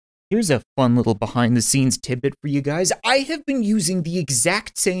Here's a fun little behind-the-scenes tidbit for you guys. I have been using the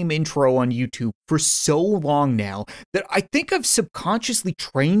exact same intro on YouTube for so long now that I think I've subconsciously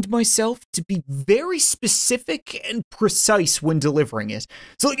trained myself to be very specific and precise when delivering it.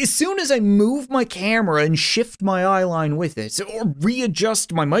 So like, as soon as I move my camera and shift my eyeline with it, or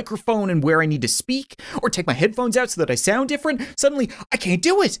readjust my microphone and where I need to speak, or take my headphones out so that I sound different, suddenly I can't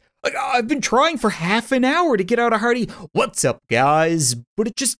do it. Like, I've been trying for half an hour to get out a hearty, "What's up, guys?" But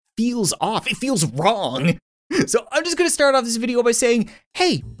it just feels off. It feels wrong. So I'm just gonna start off this video by saying,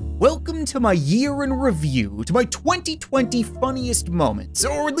 hey, welcome to my year in review, to my 2020 funniest moments,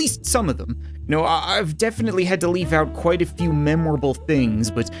 or at least some of them. You know, I've definitely had to leave out quite a few memorable things,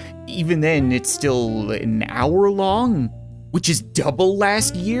 but even then, it's still an hour long, which is double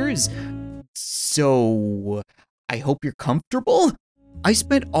last year's. So, I hope you're comfortable. I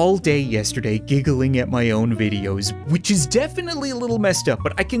spent all day yesterday giggling at my own videos, which is definitely a little messed up,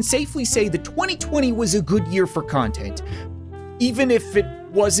 but I can safely say that 2020 was a good year for content, even if it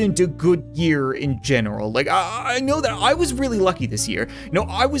wasn't a good year in general. Like, I know that I was really lucky this year. You know,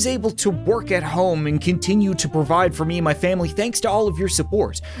 I was able to work at home and continue to provide for me and my family thanks to all of your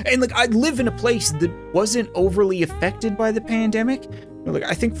support. And like, I live in a place that wasn't overly affected by the pandemic. Like,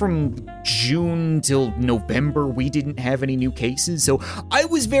 I think from June till November, we didn't have any new cases, so I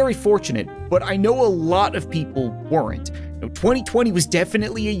was very fortunate, but I know a lot of people weren't. You know, 2020 was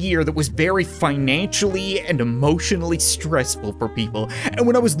definitely a year that was very financially and emotionally stressful for people, and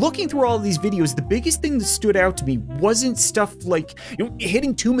when I was looking through all of these videos, the biggest thing that stood out to me wasn't stuff like, you know,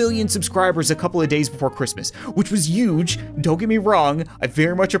 hitting 2 million subscribers a couple of days before Christmas, which was huge. Don't get me wrong, I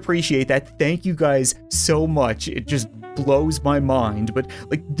very much appreciate that. Thank you guys so much. It just blows my mind. But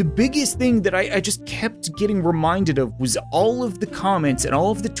like, the biggest thing that I just kept getting reminded of was all of the comments and all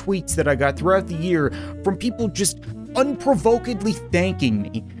of the tweets that I got throughout the year from people just unprovokedly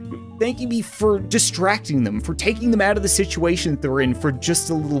thanking me for distracting them, for taking them out of the situation that they're in for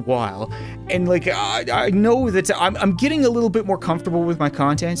just a little while. And like, I know that I'm getting a little bit more comfortable with my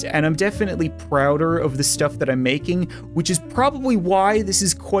content, and I'm definitely prouder of the stuff that I'm making, which is probably why this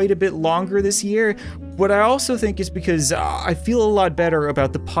is quite a bit longer this year. But I also think it's because I feel a lot better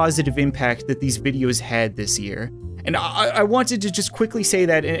about the positive impact that these videos had this year. And I wanted to just quickly say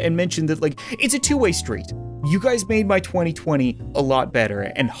that and mention that, like, it's a two-way street. You guys made my 2020 a lot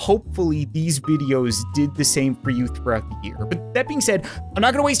better, and hopefully these videos did the same for you throughout the year. But that being said, I'm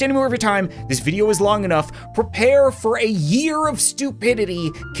not gonna waste any more of your time. This video is long enough. Prepare for a year of stupidity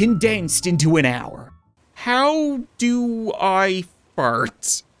condensed into an hour. How do I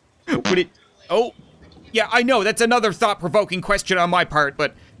fart? Would it, oh, yeah, I know, that's another thought-provoking question on my part,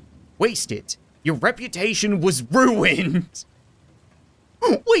 but waste it. Your reputation was ruined.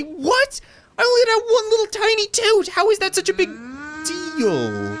 Wait, what? I only had one little tiny toot. How is that such a big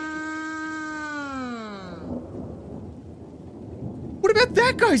deal? What about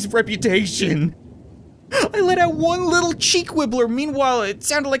that guy's reputation? I let out one little cheek wibbler. Meanwhile, it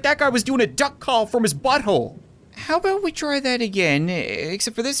sounded like that guy was doing a duck call from his butthole. How about we try that again?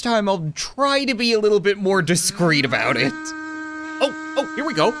 Except for this time, I'll try to be a little bit more discreet about it. Oh, here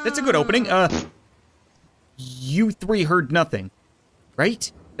we go. That's a good opening. You three heard nothing,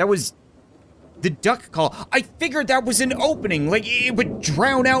 right? That was the duck call. I figured that was an opening, like it would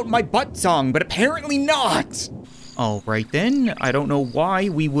drown out my butt song, but apparently not. All right then, I don't know why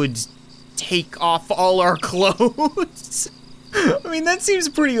we would take off all our clothes. I mean, that seems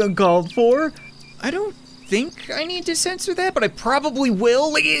pretty uncalled for. I don't think I need to censor that, but I probably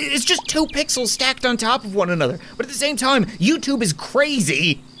will. Like, it's just 2 pixels stacked on top of one another. But at the same time, YouTube is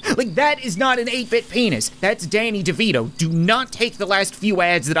crazy. Like, that is not an 8-bit penis. That's Danny DeVito. Do not take the last few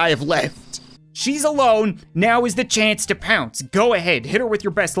ads that I have left. She's alone. Now is the chance to pounce. Go ahead, hit her with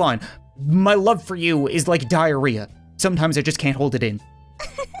your best line. My love for you is like diarrhea. Sometimes I just can't hold it in.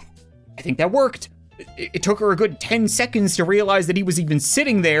 I think that worked. It took her a good 10 seconds to realize that he was even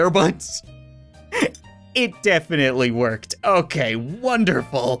sitting there, but it definitely worked. Okay,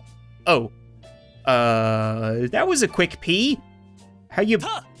 wonderful. Oh, that was a quick pee. How you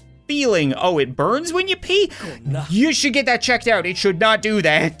feeling? Oh, it burns when you pee? You should get that checked out. It should not do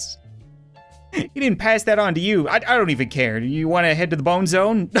that. He didn't pass that on to you. I don't even care. You want to head to the bone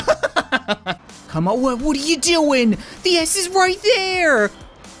zone? Come on, what are you doing? The S is right there.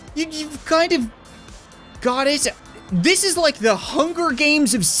 You've kind of got it. This is like the Hunger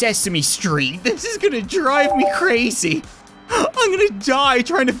Games of Sesame Street. This is gonna drive me crazy. I'm gonna die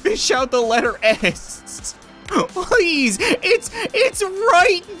trying to fish out the letter S. Please, it's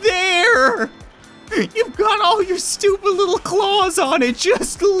right there. You've got all your stupid little claws on it.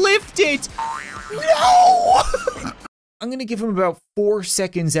 Just lift it. No! I'm gonna give him about 4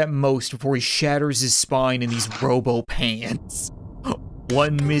 seconds at most before he shatters his spine in these robo pants.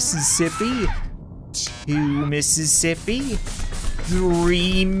 1 Mississippi, 2 Mississippi,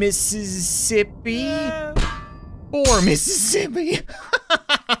 3 Mississippi, 4 Mississippi.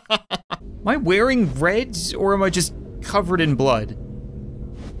 Am I wearing red or am I just covered in blood?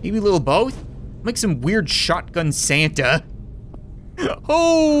 Maybe a little both? I'm like some weird shotgun Santa.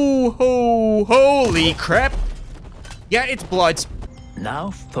 Ho, ho, holy crap. Yeah, it's blood. Now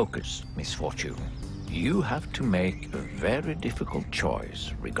focus, Miss Fortune. You have to make a very difficult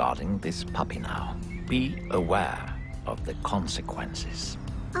choice regarding this puppy now. Be aware of the consequences.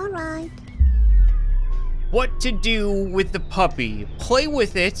 All right. What to do with the puppy? Play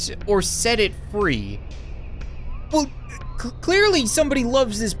with it or set it free? Well, clearly somebody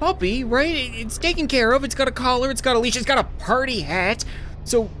loves this puppy, right? It's taken care of, it's got a collar, it's got a leash, it's got a party hat.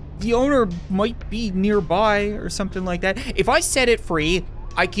 So the owner might be nearby or something like that. If I set it free,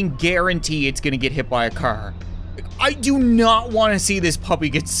 I can guarantee it's gonna get hit by a car. I do not wanna see this puppy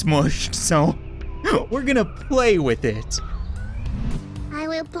get smushed, so we're gonna play with it. I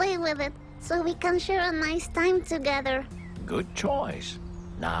will play with it so we can share a nice time together. Good choice.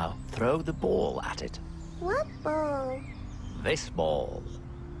 Now throw the ball at it. What ball? This ball.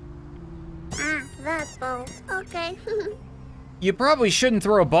 Ah, that ball. Okay. You probably shouldn't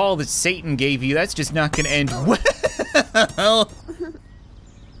throw a ball that Satan gave you. That's just not gonna end well.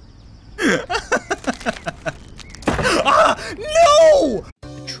 Ah, no!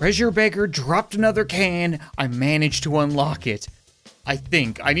 The treasure beggar dropped another can. I managed to unlock it. I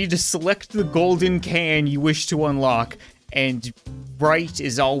think I need to select the golden can you wish to unlock, and right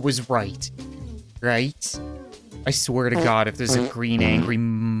is always right. Right? I swear to God, if there's a green angry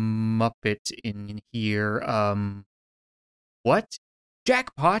Muppet in here, what?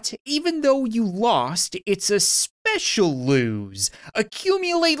 Jackpot, even though you lost, it's a special lose.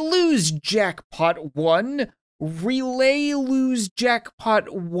 Accumulate lose jackpot 1, relay lose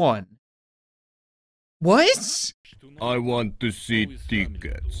jackpot 1. What? I want to see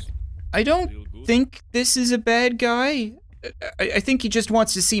tickets. I don't think this is a bad guy. I think he just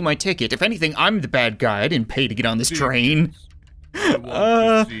wants to see my ticket. If anything, I'm the bad guy. I didn't pay to get on this train.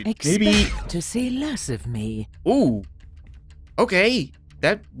 Maybe... Expect to see less of me. Ooh. Okay,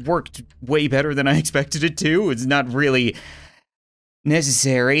 that worked way better than I expected it to. It's not really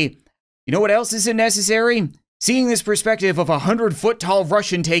necessary. You know what else isn't necessary? Seeing this perspective of a 100-foot-tall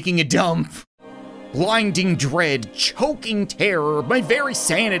Russian taking a dump. Blinding dread, choking terror, my very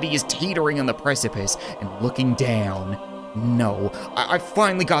sanity is teetering on the precipice and looking down. No, I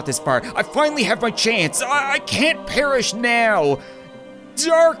finally got this far. I finally have my chance. I can't perish now.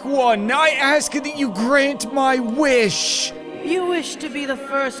 Dark One, I ask that you grant my wish. You wish to be the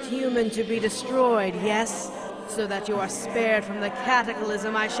first human to be destroyed, yes? So that you are spared from the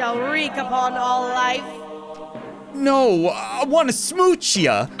cataclysm I shall wreak upon all life? No, I want to smooch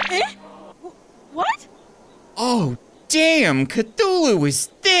ya. Eh? What? Oh, damn, Cthulhu is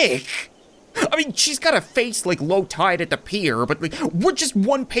thick. I mean, she's got a face like low tide at the pier, but like, we're just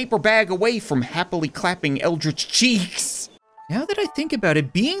one paper bag away from happily clapping eldritch cheeks. Now that I think about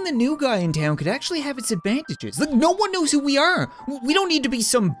it, being the new guy in town could actually have its advantages. Like, no one knows who we are. We don't need to be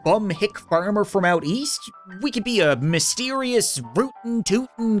some bum hick farmer from out east. We could be a mysterious, rootin'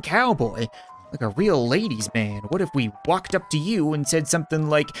 tootin' cowboy. Like a real ladies' man. What if we walked up to you and said something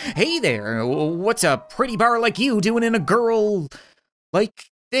like, hey there, what's a pretty bar like you doing in a girl like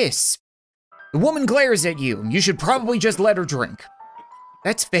this? The woman glares at you. You should probably just let her drink.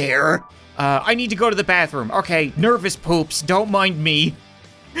 That's fair. I need to go to the bathroom. Okay, nervous poops, don't mind me.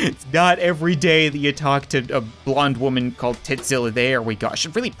 It's not every day that you talk to a blonde woman called Titzilla. There we go. I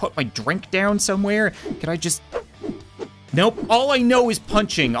should really put my drink down somewhere. Can I just... Nope, all I know is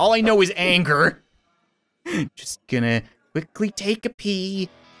punching. All I know is anger. Just gonna quickly take a pee.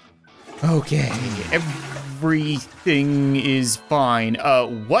 Okay, everything is fine.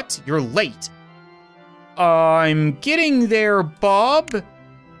 What? You're late. I'm getting there, Bob.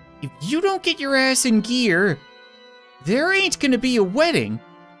 If you don't get your ass in gear, there ain't gonna be a wedding.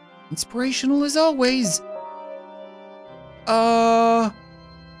 Inspirational as always.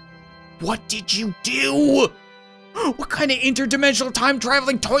 What did you do? What kind of interdimensional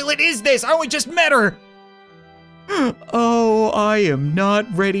time-traveling toilet is this? I only just met her! Oh, I am not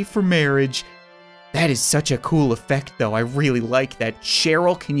ready for marriage. That is such a cool effect, though. I really like that.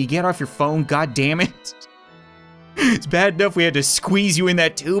 Cheryl, can you get off your phone? God damn it. It's bad enough we had to squeeze you in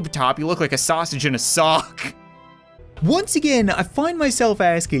that tube top. You look like a sausage in a sock. Once again, I find myself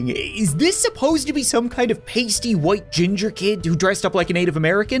asking, is this supposed to be some kind of pasty white ginger kid who dressed up like a Native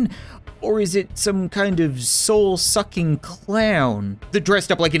American? Or is it some kind of soul-sucking clown that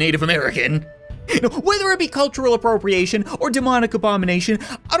dressed up like a Native American? Whether it be cultural appropriation or demonic abomination,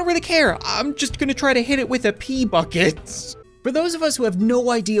 I don't really care. I'm just gonna try to hit it with a pea bucket. For those of us who have no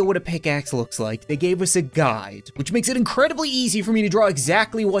idea what a pickaxe looks like, they gave us a guide, which makes it incredibly easy for me to draw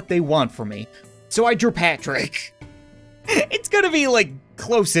exactly what they want from me. So I drew Patrick. It's gonna be, like,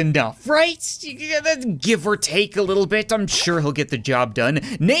 close enough, right? Give or take a little bit, I'm sure he'll get the job done.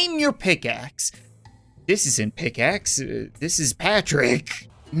 Name your pickaxe. This isn't pickaxe, this is Patrick.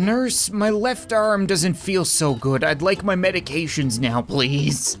 Nurse, my left arm doesn't feel so good. I'd like my medications now,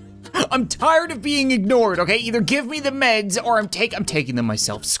 please. I'm tired of being ignored, okay? Either give me the meds or I'm taking them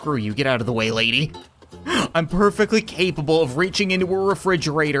myself. Screw you, get out of the way, lady. I'm perfectly capable of reaching into a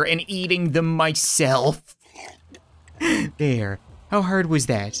refrigerator and eating them myself. There, how hard was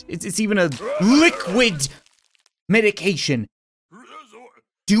that? It's even a liquid medication.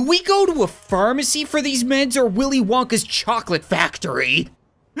 Do we go to a pharmacy for these meds or Willy Wonka's chocolate factory?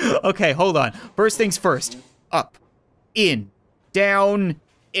 Okay, hold on. First things first. Up, in, down,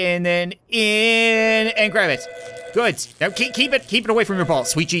 and then in, and grab it. Good. Now keep it away from your balls.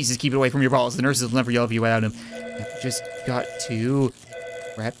 Sweet Jesus, keep it away from your balls. The nurses will never love you without him. I've just got to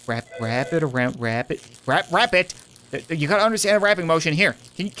wrap it around, wrap it. You gotta understand the wrapping motion here.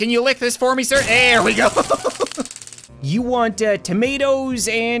 Can you lick this for me, sir? There we go. You want tomatoes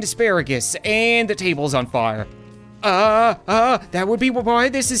and asparagus, and the table's on fire. That would be why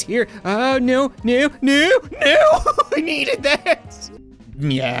this is here. No. I needed that.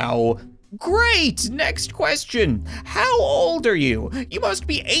 Meow. Great, next question. How old are you? You must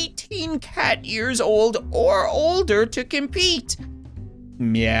be 18 cat years old or older to compete.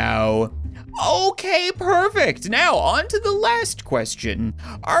 Meow. Okay, perfect. Now, on to the last question.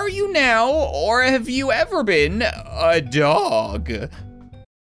 Are you now, or have you ever been, a dog?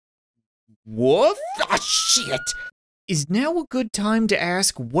 Woof? Ah, shit. Is now a good time to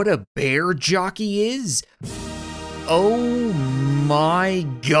ask what a bear jockey is? Oh my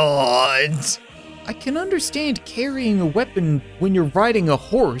god. I can understand carrying a weapon when you're riding a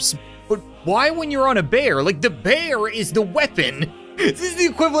horse, but why when you're on a bear? Like, the bear is the weapon. This is the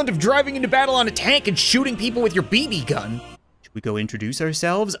equivalent of driving into battle on a tank and shooting people with your BB gun. Should we go introduce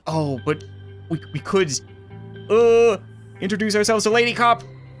ourselves? Oh, but we could, introduce ourselves to Lady Cop.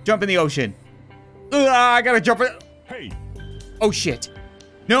 Jump in the ocean. I gotta jump in. Hey. Oh shit.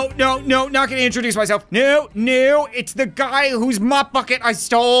 No, not gonna introduce myself. No, it's the guy whose mop bucket I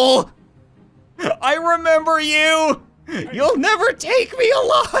stole. I remember you. You'll never take me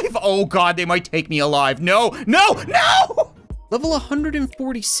alive. Oh god, they might take me alive. No. Level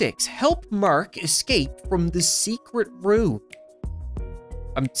 146, help Mark escape from the secret room.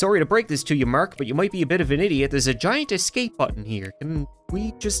 I'm sorry to break this to you, Mark, but you might be a bit of an idiot. There's a giant escape button here. Can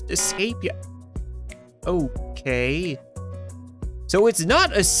we just escape? Okay. So it's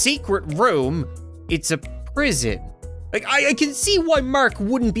not a secret room, it's a prison. Like, I can see why Mark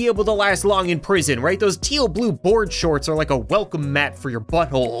wouldn't be able to last long in prison, right? Those teal blue board shorts are like a welcome mat for your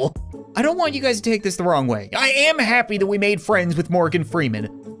butthole. I don't want you guys to take this the wrong way. I am happy that we made friends with Morgan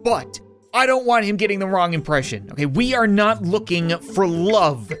Freeman, but I don't want him getting the wrong impression, okay? We are not looking for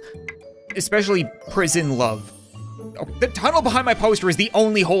love, especially prison love. Oh, the tunnel behind my poster is the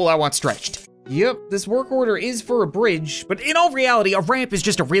only hole I want stretched. Yep, this work order is for a bridge, but in all reality, a ramp is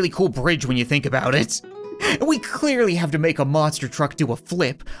just a really cool bridge when you think about it. And we clearly have to make a monster truck do a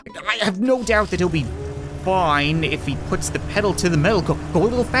flip. I have no doubt that he'll be fine if he puts the pedal to the metal. Go a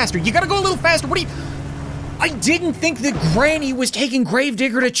little faster. You gotta go a little faster. What are you? I didn't think that Granny was taking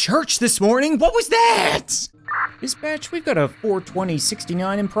Gravedigger to church this morning. What was that? Dispatch, we've got a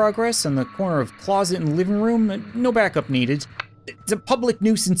 42069 in progress on the corner of closet and living room. No backup needed. It's a public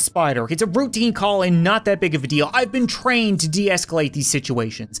nuisance spider. It's a routine call and not that big of a deal. I've been trained to de-escalate these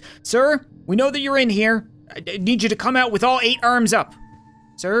situations. Sir, we know that you're in here. I need you to come out with all 8 arms up.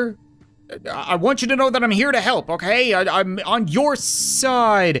 Sir, I want you to know that I'm here to help, okay? I'm on your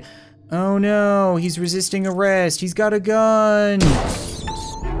side. Oh no, he's resisting arrest. He's got a gun.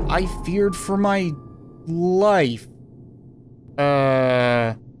 I feared for my life.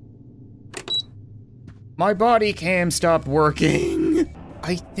 My body cam stopped working.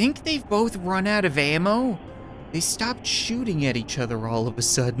 I think they've both run out of ammo. They stopped shooting at each other all of a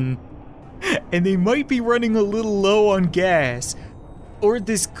sudden. And they might be running a little low on gas. Or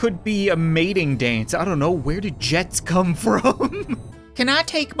this could be a mating dance. I don't know, where did jets come from? Can I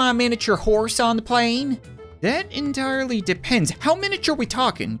take my miniature horse on the plane? That entirely depends. How miniature are we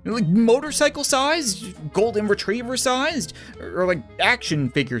talking? Like motorcycle sized, golden retriever sized, or like action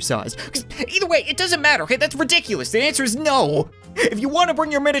figure sized? 'Cause either way, it doesn't matter, okay? That's ridiculous. The answer is no. If you want to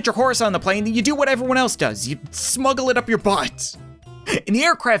bring your miniature horse on the plane, then you do what everyone else does. You smuggle it up your butt. In the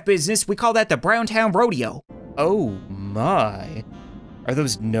aircraft business, we call that the Browntown Rodeo. Oh my. Are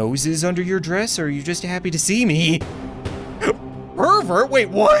those noses under your dress, or are you just happy to see me? Pervert? Wait,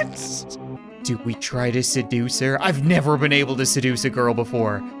 what? Do we try to seduce her? I've never been able to seduce a girl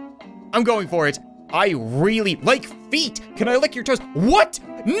before. I'm going for it. I really like feet. Can I lick your toes? What?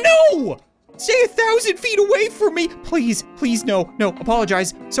 No! Stay 1,000 feet away from me. Please, please, no, no,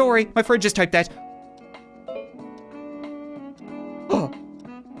 apologize. Sorry, my friend just typed that.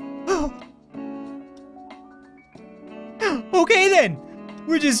 Okay then,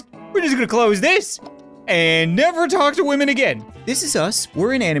 we're just gonna close this and never talk to women again. This is us.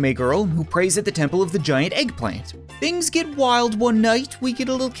 We're an anime girl who prays at the temple of the giant eggplant. Things get wild one night, we get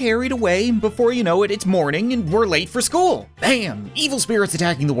a little carried away, and before you know it, it's morning and we're late for school. Bam! Evil spirits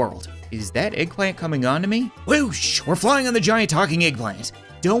attacking the world. Is that eggplant coming on to me? Whoosh! We're flying on the giant talking eggplant.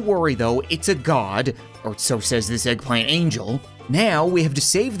 Don't worry though, it's a god, or so says this eggplant angel. Now we have to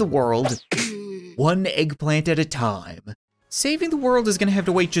save the world, one eggplant at a time. Saving the world is gonna have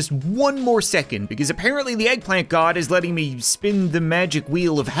to wait just one more second because apparently the eggplant god is letting me spin the magic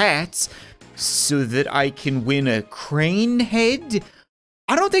wheel of hats so that I can win a crane head.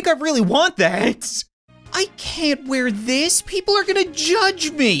 I don't think I really want that. I can't wear this. People are gonna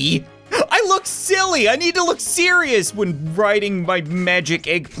judge me. I look silly. I need to look serious when riding my magic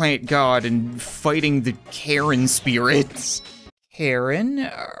eggplant god and fighting the Karen spirits. Karen,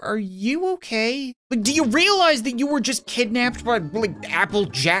 are you okay? Like, do you realize that you were just kidnapped by, like,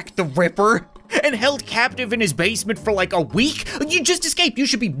 Applejack the Ripper and held captive in his basement for like a week? You just escaped. You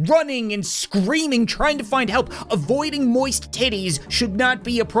should be running and screaming, trying to find help. Avoiding moist titties should not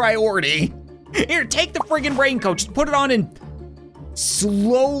be a priority. Here, take the friggin' raincoat, just put it on and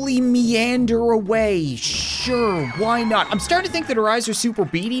slowly meander away. Sure, why not? I'm starting to think that her eyes are super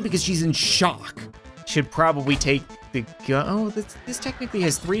beady because she's in shock. Should probably take the gun. Oh, this technically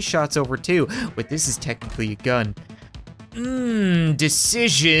has 3 shots over 2, but this is technically a gun.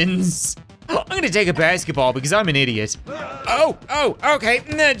 Decisions. I'm gonna take a basketball because I'm an idiot. Oh, okay.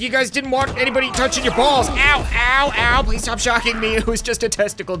 You guys didn't want anybody touching your balls. Ow, ow, ow. Please stop shocking me. It was just a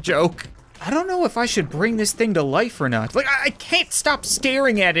testicle joke. I don't know if I should bring this thing to life or not. Like, I can't stop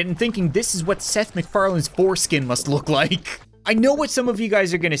staring at it and thinking this is what Seth MacFarlane's foreskin must look like. I know what some of you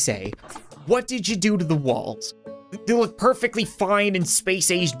guys are gonna say. What did you do to the walls? They look perfectly fine and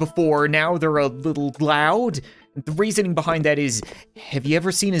space-aged before, now they're a little loud. The reasoning behind that is, have you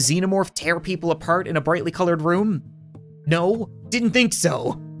ever seen a xenomorph tear people apart in a brightly colored room? No? Didn't think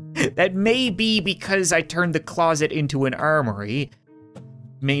so. That may be because I turned the closet into an armory.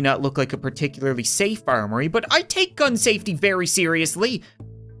 May not look like a particularly safe armory, but I take gun safety very seriously.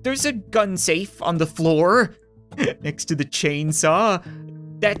 There's a gun safe on the floor next to the chainsaw.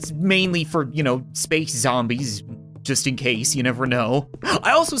 That's mainly for, you know, space zombies, just in case, you never know.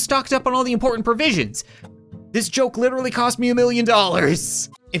 I also stocked up on all the important provisions. This joke literally cost me $1 million.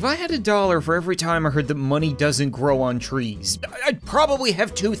 If I had $1 for every time I heard that money doesn't grow on trees, I'd probably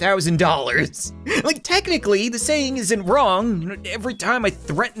have $2,000. Like, technically, the saying isn't wrong. Every time I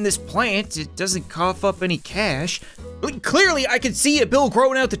threaten this plant, it doesn't cough up any cash. Like, clearly, I can see a bill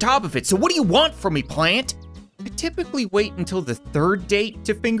growing out the top of it, so what do you want from me, plant? I typically wait until the 3rd date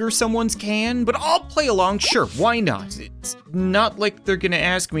to finger someone's can, but I'll play along, sure, why not? It's not like they're gonna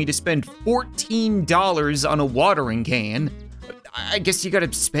ask me to spend $14 on a watering can. I guess you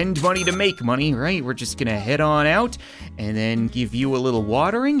gotta spend money to make money, right? We're just gonna head on out and then give you a little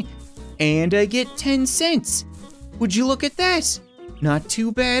watering, and I get 10 cents. Would you look at that? Not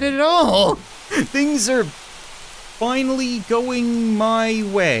too bad at all. Things are finally going my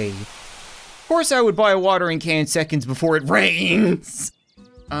way. Of course I would buy a watering can seconds before it rains.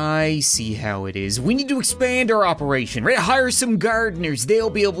 I see how it is. We need to expand our operation, right? Hire some gardeners. They'll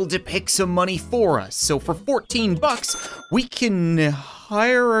be able to pick some money for us. So for 14 bucks, we can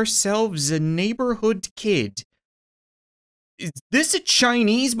hire ourselves a neighborhood kid. Is this a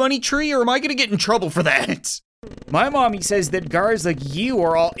Chinese money tree, or am I gonna get in trouble for that? My mommy says that guards like you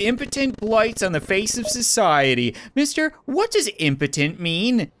are all impotent blights on the face of society. Mister, what does impotent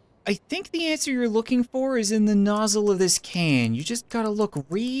mean? I think the answer you're looking for is in the nozzle of this can. You just gotta look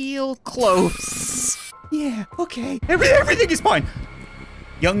real close. Yeah, okay. Everything is fine.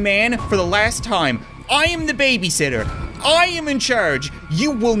 Young man, for the last time, I am the babysitter. I am in charge. You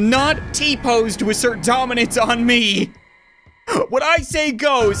will not T-pose to assert dominance on me. What I say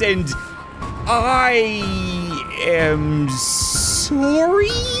goes, and I am sorry?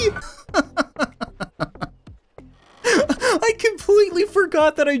 I completely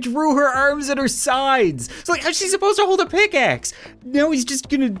forgot that I drew her arms at her sides. So like, how's she supposed to hold a pickaxe? Now he's just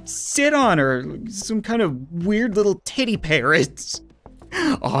gonna sit on her, like some kind of weird little titty parrot.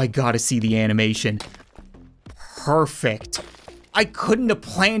 Oh, I gotta see the animation. Perfect. I couldn't have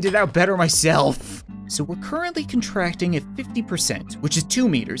planned it out better myself. So we're currently contracting at 50%, which is 2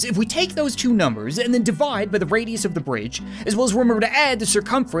 meters. If we take those two numbers and then divide by the radius of the bridge, as well as remember to add the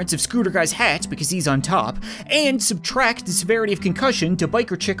circumference of Scooter Guy's hat because he's on top, and subtract the severity of concussion to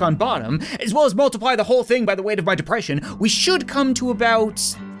Biker Chick on bottom, as well as multiply the whole thing by the weight of my depression, we should come to about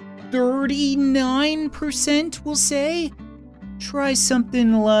 39%, we'll say? Try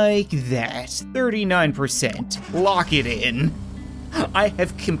something like that, 39%. Lock it in. I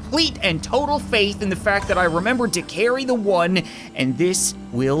have complete and total faith in the fact that I remembered to carry the 1, and this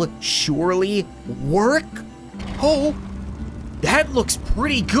will surely work. Oh, that looks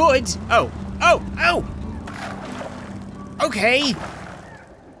pretty good. Oh. Okay.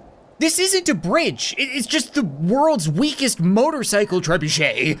 This isn't a bridge. It's just the world's weakest motorcycle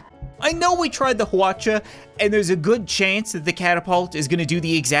trebuchet. I know we tried the Hwacha, and there's a good chance that the catapult is gonna do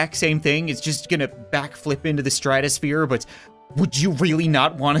the exact same thing. It's just gonna backflip into the stratosphere, but would you really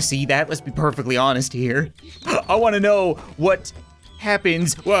not want to see that? Let's be perfectly honest here. I want to know what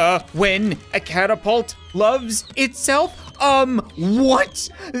happens when a catapult loves itself. What?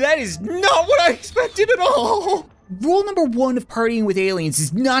 That is not what I expected at all. Rule number 1 of partying with aliens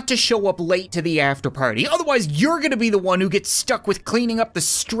is not to show up late to the after party. Otherwise, you're gonna be the one who gets stuck with cleaning up the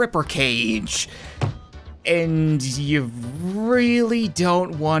stripper cage. And you really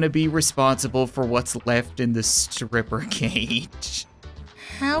don't want to be responsible for what's left in the stripper cage.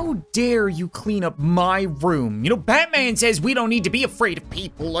 How dare you clean up my room? You know, Batman says we don't need to be afraid of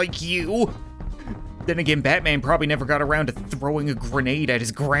people like you. Then again, Batman probably never got around to throwing a grenade at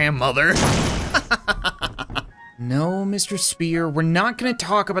his grandmother. No, Mr. Spear, we're not gonna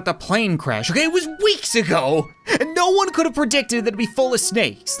talk about the plane crash, okay? It was weeks ago, and no one could have predicted that it'd be full of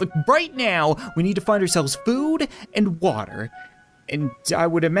snakes. Like, right now, we need to find ourselves food and water, and I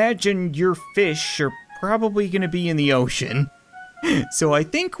would imagine your fish are probably gonna be in the ocean. So I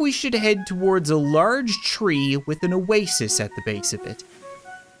think we should head towards a large tree with an oasis at the base of it.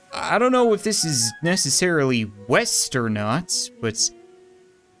 I don't know if this is necessarily west or not, but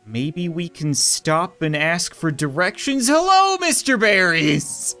maybe we can stop and ask for directions. Hello, Mr.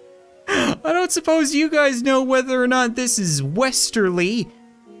 Berries! I don't suppose you guys know whether or not this is westerly.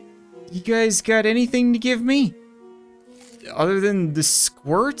 You guys got anything to give me? Other than the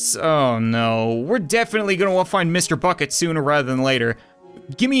squirts? Oh no, we're definitely gonna want to find Mr. Bucket sooner rather than later.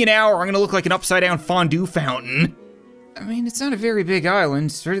 Give me an hour, I'm gonna look like an upside down fondue fountain. I mean, it's not a very big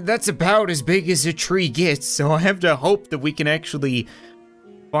island. That's about as big as a tree gets, so I have to hope that we can actually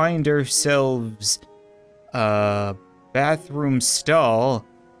find ourselves a bathroom stall.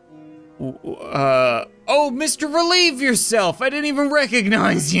 Oh, Mr. Relieve Yourself, I didn't even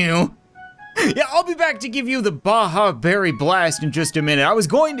recognize you. Yeah, I'll be back to give you the Baja Berry Blast in just a minute. I was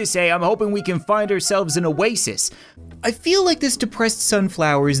going to say I'm hoping we can find ourselves an oasis. I feel like this depressed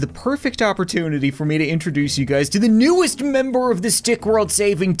sunflower is the perfect opportunity for me to introduce you guys to the newest member of the Stick World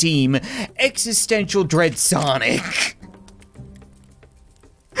Saving Team, Existential Dread Sonic.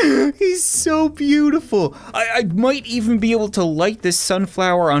 He's so beautiful. I might even be able to light this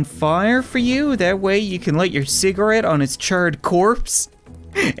sunflower on fire for you. That way you can light your cigarette on its charred corpse.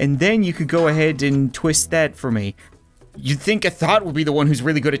 And then you could go ahead and twist that for me. You'd think a thought would be the one who's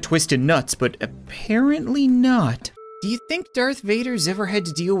really good at twisting nuts, but apparently not. Do you think Darth Vader's ever had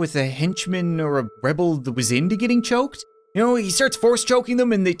to deal with a henchman or a rebel that was into getting choked? You know, he starts force choking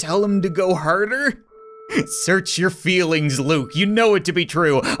them and they tell him to go harder? Search your feelings, Luke. You know it to be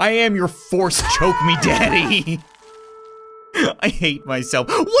true. I am your force choke me daddy. I hate myself.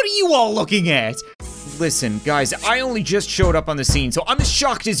 What are you all looking at? Listen, guys, I only just showed up on the scene, so I'm as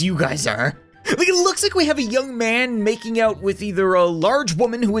shocked as you guys are. Like, it looks like we have a young man making out with either a large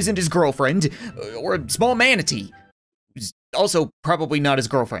woman who isn't his girlfriend, or a small manatee, who's also probably not his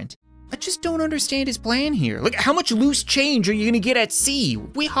girlfriend. I just don't understand his plan here. Like, how much loose change are you gonna get at sea?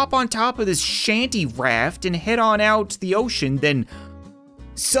 We hop on top of this shanty raft and head on out to the ocean, then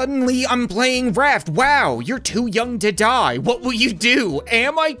suddenly I'm playing raft. Wow, you're too young to die. What will you do?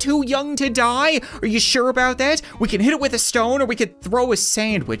 Am I too young to die? Are you sure about that? We can hit it with a stone or we could throw a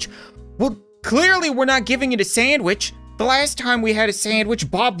sandwich. Well, clearly we're not giving it a sandwich. The last time we had a sandwich,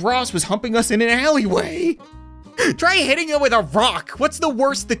 Bob Ross was humping us in an alleyway. Try hitting it with a rock. What's the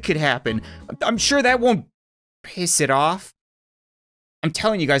worst that could happen? I'm sure that won't piss it off. I'm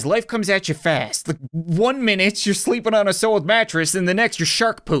telling you guys, life comes at you fast. Like 1 minute, you're sleeping on a soiled mattress, and the next, you're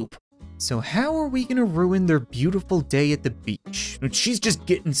shark poop. So how are we gonna ruin their beautiful day at the beach? She's just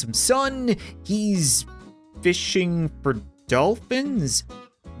getting some sun, he's fishing for dolphins?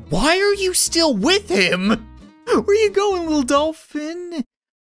 Why are you still with him? Where you going, little dolphin?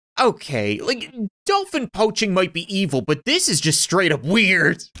 Okay, like, dolphin poaching might be evil, but this is just straight up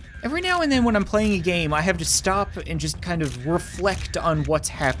weird. Every now and then when I'm playing a game, I have to stop and just kind of reflect on what's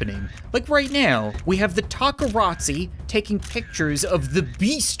happening. Like right now, we have the Takaratsi taking pictures of the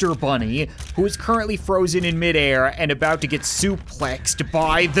Beaster Bunny, who is currently frozen in midair and about to get suplexed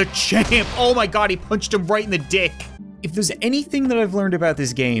by the champ. Oh my god, he punched him right in the dick. If there's anything that I've learned about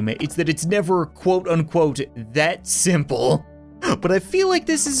this game, it's that it's never quote unquote that simple. But I feel like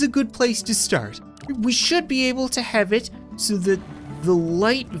this is a good place to start. We should be able to have it so that the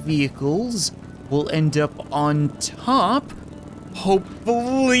light vehicles will end up on top.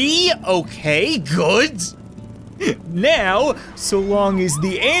 Hopefully. Okay, good. Now, so long as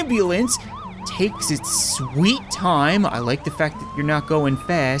the ambulance takes its sweet time. I like the fact that you're not going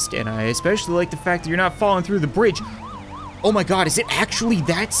fast, and I especially like the fact that you're not falling through the bridge. Oh my god, is it actually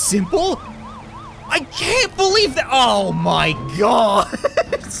that simple? I can't believe that. Oh my god.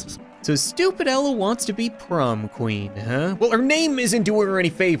 So stupid Ella wants to be prom queen, huh? Well, her name isn't doing her any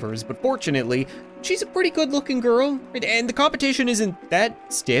favors, but fortunately, she's a pretty good looking girl, and the competition isn't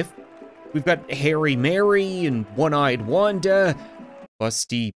that stiff. We've got Hairy Mary and One-Eyed Wanda,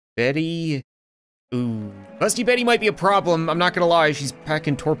 Busty Betty. Ooh, Busty Betty might be a problem, I'm not gonna lie, she's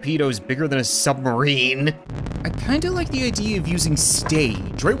packing torpedoes bigger than a submarine. I kinda like the idea of using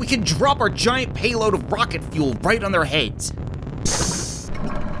stage, right? We can drop our giant payload of rocket fuel right on their heads.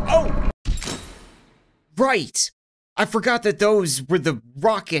 Oh! Right! I forgot that those were the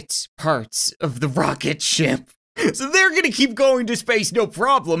rocket parts of the rocket ship. So they're gonna keep going to space, no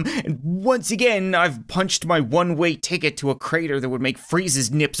problem. And once again, I've punched my one-way ticket to a crater that would make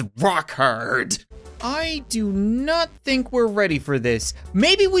Freeze's nips rock hard. I do not think we're ready for this.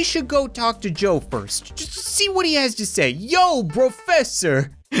 Maybe we should go talk to Joe first, just to see what he has to say. Yo,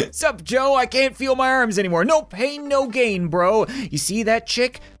 Professor! Sup, Joe? I can't feel my arms anymore. No pain, no gain, bro. You see that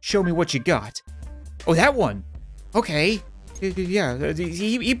chick? Show me what you got. Oh, that one. Okay. Yeah,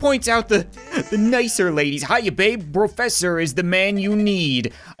 he points out the nicer ladies. Hiya, babe. Professor is the man you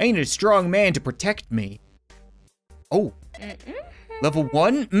need. I need a strong man to protect me. Oh. Level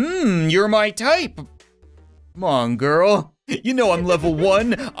 1? You're my type. Come on, girl. You know I'm level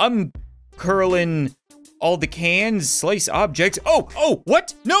 1. I'm curling all the cans, slice objects. Oh,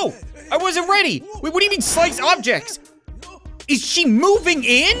 what? No, I wasn't ready. Wait, what do you mean slice objects? Is she moving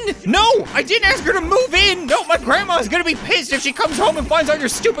in? No, I didn't ask her to move in. No, my grandma's gonna be pissed if she comes home and finds all your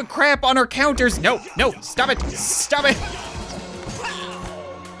stupid crap on our counters. No, stop it, stop it.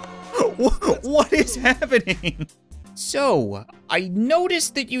 What is happening? So, I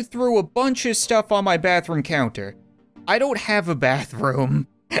noticed that you threw a bunch of stuff on my bathroom counter. I don't have a bathroom,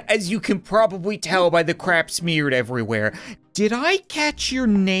 as you can probably tell by the crap smeared everywhere. Did I catch your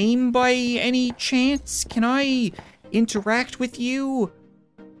name by any chance? Can I interact with you?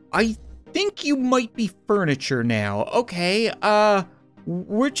 I think you might be furniture now. Okay,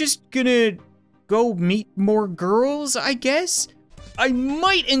 we're just gonna go meet more girls, I guess? I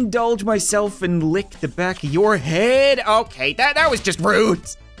might indulge myself and lick the back of your head. Okay, that was just rude.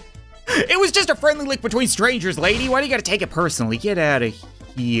 It was just a friendly lick between strangers, lady. Why do you gotta take it personally? Get out of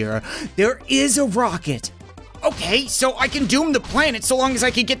here. There is a rocket. Okay, so I can doom the planet so long as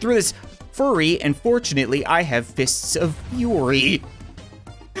I can get through this furry, and fortunately, I have fists of fury.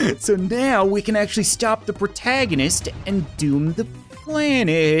 So now we can actually stop the protagonist and doom the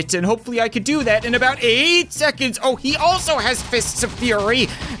planet, and hopefully I could do that in about 8 seconds. Oh, he also has fists of fury.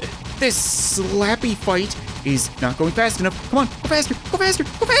 This slappy fight is not going fast enough. Come on, go faster, go faster,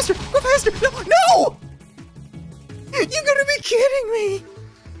 go faster, go faster. No! You gotta be kidding me.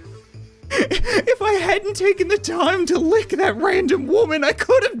 If I hadn't taken the time to lick that random woman, I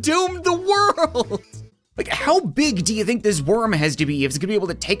could have doomed the world. Like, how big do you think this worm has to be if it's gonna be able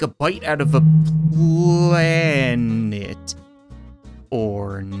to take a bite out of a planet?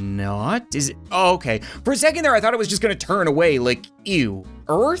 Or not? Is it? Oh, okay. For a second there, I thought it was just gonna turn away, like, ew.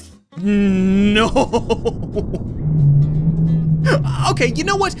 Earth? No. Okay, you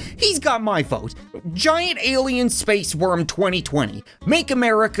know what? He's got my vote. Giant alien space worm 2020. Make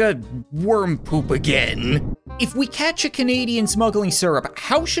America worm poop again. If we catch a Canadian smuggling syrup,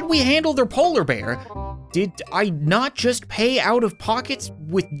 how should we handle their polar bear? Did I not just pay out of pockets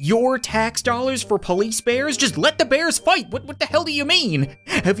with your tax dollars for police bears? Just let the bears fight. What the hell do you mean?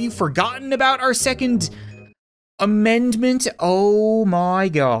 Have you forgotten about our second Amendment, oh my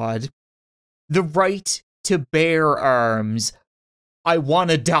god. The right to bear arms. I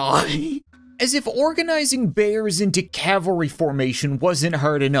wanna die. As if organizing bears into cavalry formation wasn't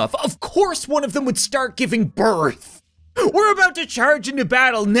hard enough, of course one of them would start giving birth. We're about to charge into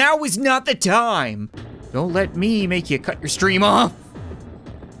battle, now is not the time. Don't let me make you cut your stream off.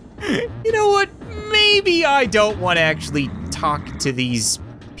 You know what, maybe I don't want to actually talk to these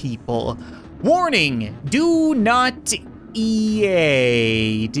people. Warning, do not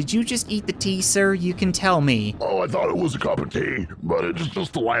EA. Did you just eat the tea, sir? You can tell me. Oh, I thought it was a cup of tea, but it's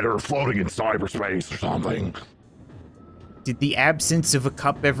just a lighter floating in cyberspace or something. Did the absence of a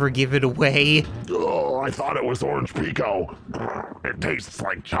cup ever give it away? Oh, I thought it was orange pico. It tastes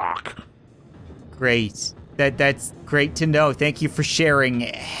like chalk. Great. That's great to know. Thank you for sharing.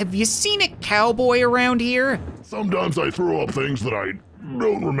 Have you seen a cowboy around here? Sometimes I throw up things that I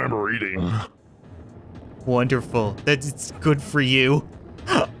don't remember eating. Wonderful. That's good for you.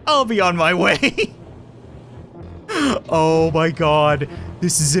 I'll be on my way. Oh my god.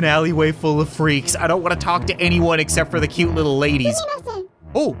 This is an alleyway full of freaks. I don't want to talk to anyone except for the cute little ladies.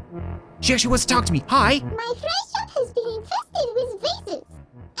 Oh, she actually wants to talk to me. Hi. My trash shop has been infested with vases.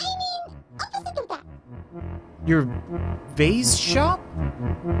 I mean, opposite of that. Your vase shop?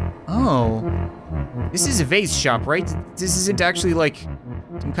 Oh. This is a vase shop, right? This isn't actually like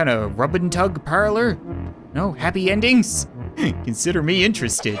some kind of rub and tug parlor? No happy endings? Consider me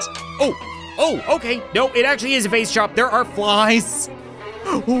interested. Oh, okay. No, it actually is a vase shop. There are flies.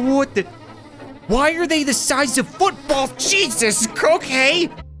 What the? Why are they the size of football? Jesus, okay.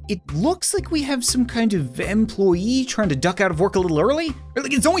 It looks like we have some kind of employee trying to duck out of work a little early.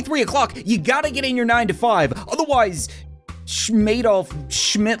 It's only 3 o'clock. You gotta get in your 9 to 5. Otherwise, Schmadolf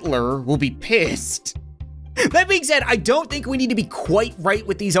Schmittler will be pissed. That being said, I don't think we need to be quite right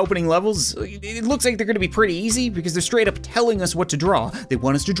with these opening levels. It looks like they're gonna be pretty easy because they're straight up telling us what to draw. They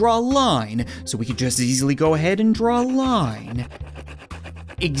want us to draw a line, so we could just as easily go ahead and draw a line.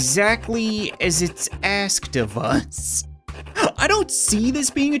 Exactly as it's asked of us. I don't see this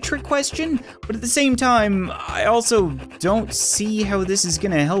being a trick question, but at the same time, I also don't see how this is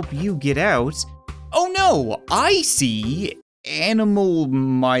gonna help you get out. Oh no, I see animal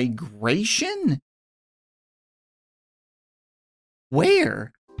migration?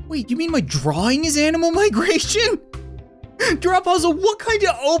 Where? Wait, you mean my drawing is animal migration? Draw puzzle, what kind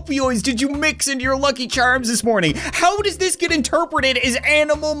of opioids did you mix into your Lucky Charms this morning? How does this get interpreted as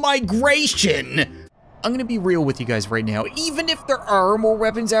animal migration? I'm gonna be real with you guys right now. Even if there are more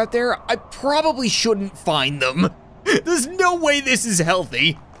weapons out there, I probably shouldn't find them. There's no way this is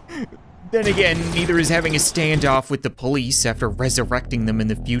healthy. Then again, neither is having a standoff with the police after resurrecting them in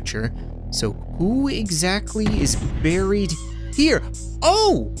the future. So who exactly is buried here?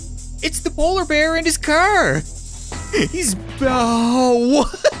 Oh, it's the polar bear in his car. He's, oh,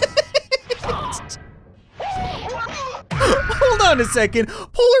 what? Hold on a second,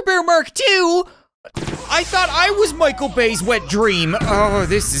 Polar Bear Mark II? I thought I was Michael Bay's wet dream. Oh,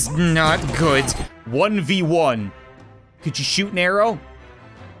 this is not good. 1v1. Could you shoot an arrow?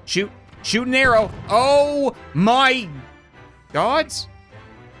 Shoot an arrow. Oh my God.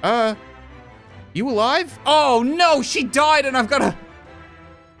 You alive? Oh no, she died and I've got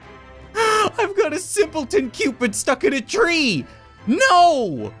a simpleton Cupid stuck in a tree.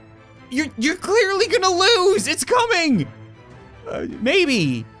 No, you're clearly gonna lose. It's coming.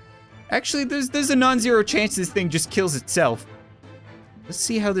 Maybe. Actually, there's a non-zero chance this thing just kills itself. Let's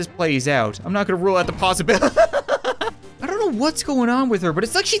see how this plays out. I'm not gonna rule out the possibility. I don't know what's going on with her, but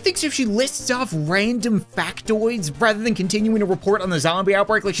it's like she thinks if she lists off random factoids rather than continuing to report on the zombie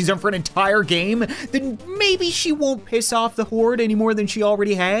outbreak like she's done for an entire game, then maybe she won't piss off the horde any more than she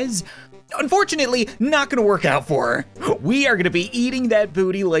already has. Unfortunately, not gonna work out for her. We are gonna be eating that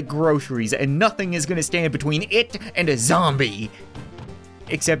booty like groceries, and nothing is gonna stand between it and a zombie.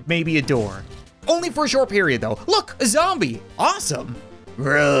 Except maybe a door. Only for a short period though. Look, a zombie, awesome.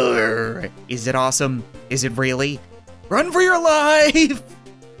 Is it awesome? Is it really? Run for your life!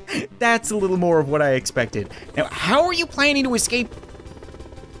 That's a little more of what I expected. Now, how are you planning to escape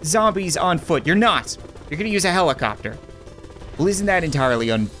zombies on foot? You're not. You're gonna use a helicopter. Well, isn't that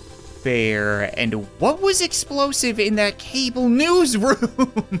entirely unfair? And what was explosive in that cable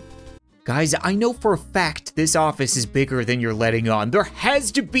newsroom? Guys, I know for a fact this office is bigger than you're letting on. There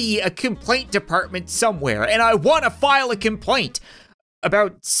has to be a complaint department somewhere, and I want to file a complaint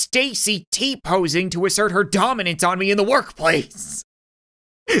about Stacy T-posing to assert her dominance on me in the workplace.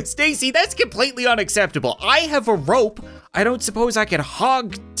 Stacy, that's completely unacceptable. I have a rope. I don't suppose I could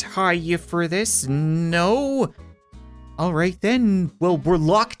hog tie you for this, no? All right then, well, we're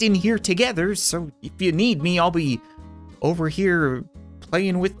locked in here together, so if you need me, I'll be over here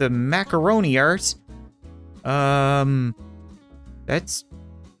playing with the macaroni art. That's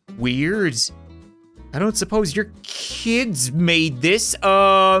weird. I don't suppose your kids made this,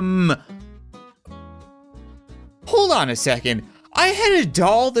 Hold on a second. I had a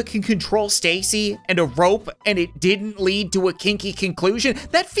doll that can control Stacy and a rope, and it didn't lead to a kinky conclusion.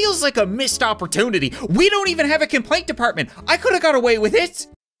 That feels like a missed opportunity. We don't even have a complaint department. I could have got away with it.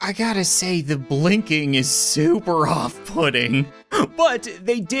 I gotta say, the blinking is super off-putting. But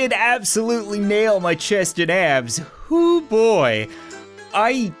they did absolutely nail my chest and abs. Hoo boy.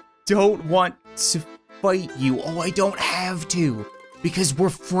 I don't want to fight you. Oh, I don't have to. Because we're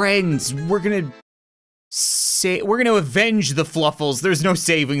friends. We're gonna avenge the Fluffles. There's no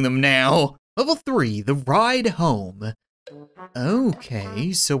saving them now. Level 3, the ride home.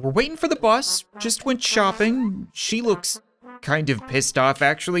 Okay, so we're waiting for the bus. Just went shopping. She looks kind of pissed off,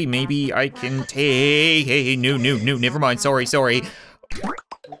 actually. Maybe I can take... Hey, no, never mind. Sorry.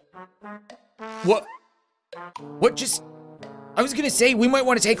 What just... I was gonna say, we might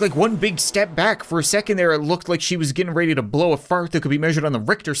want to take like one big step back. For a second there, it looked like she was getting ready to blow a fart that could be measured on the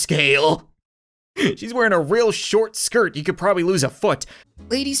Richter scale. She's wearing a real short skirt. You could probably lose a foot.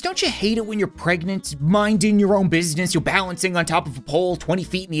 Ladies, don't you hate it when you're pregnant, minding your own business, you're balancing on top of a pole 20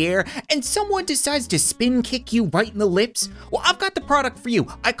 feet in the air, and someone decides to spin kick you right in the lips? Well, I've got the product for you.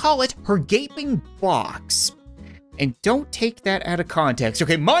 I call it her gaping box. And don't take that out of context,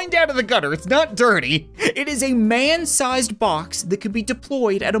 okay? Mind out of the gutter, it's not dirty. It is a man-sized box that can be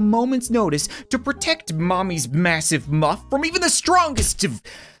deployed at a moment's notice to protect mommy's massive muff from even the strongest of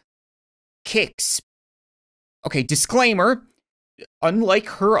kicks. Okay, disclaimer. Unlike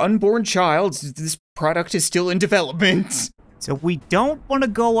her unborn child, this product is still in development. So we don't want to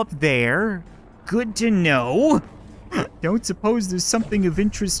go up there. Good to know. Don't suppose there's something of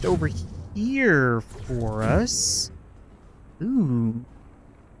interest over here for us. Ooh.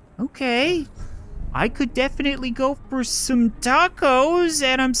 Okay. I could definitely go for some tacos,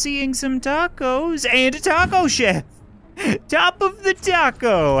 and I'm seeing some tacos and a taco chef. Top of the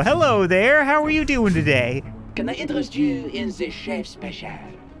taco. Hello there. How are you doing today? Can I interest you in the chef special?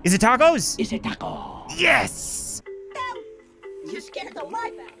 Is it tacos? It's a taco. Yes! You scared the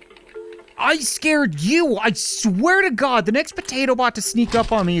life out. I scared you. I swear to God, the next potato bot to sneak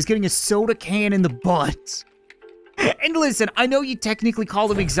up on me is getting a soda can in the butt. And listen, I know you technically call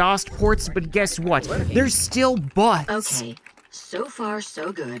them exhaust ports, but guess what? They're still butts. Okay, so far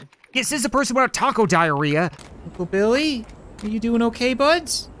so good. This is a person without taco diarrhea. Uncle Billy, are you doing okay,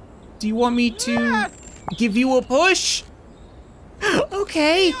 buds? Do you want me to give you a push?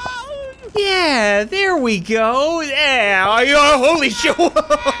 Okay. Yeah, there we go. Yeah, holy shit.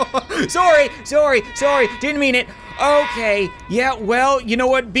 Sorry, didn't mean it. Okay, yeah, well, you know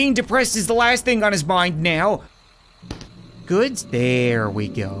what? Being depressed is the last thing on his mind now. Goods, there we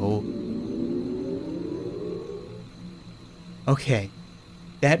go. Okay,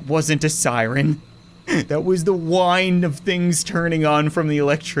 that wasn't a siren. That was the whine of things turning on from the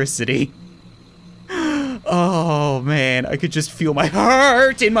electricity. Oh man, I could just feel my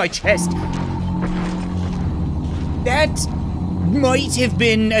heart in my chest. That might have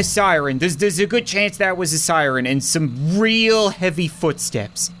been a siren. There's a good chance that was a siren and some real heavy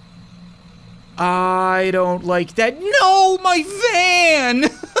footsteps. I don't like that. No, my van!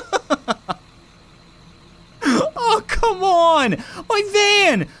 Oh, come on! My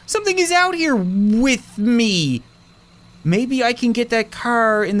van! Something is out here with me. Maybe I can get that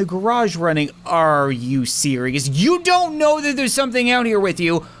car in the garage running. Are you serious? You don't know that there's something out here with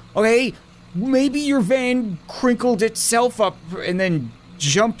you, okay? Maybe your van crinkled itself up and then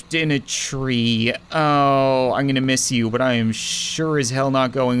jumped in a tree. Oh, I'm gonna miss you, but I am sure as hell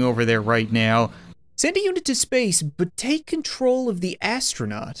not going over there right now. Send a unit to space, but take control of the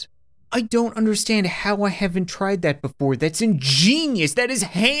astronaut. I don't understand how I haven't tried that before. That's ingenious. That is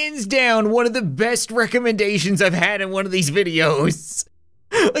hands down one of the best recommendations I've had in one of these videos.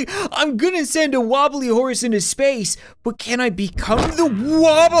 Like, I'm gonna send a wobbly horse into space, but can I become the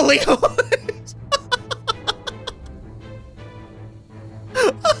wobbly horse?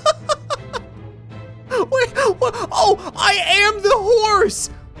 Wait, what? Oh, I am the horse!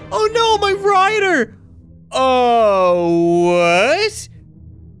 Oh no, my rider! Oh, what?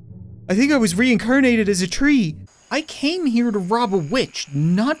 I think I was reincarnated as a tree. I came here to rob a witch,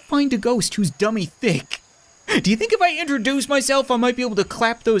 not find a ghost who's dummy thick. Do you think if I introduce myself, I might be able to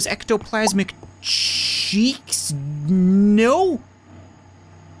clap those ectoplasmic cheeks? No?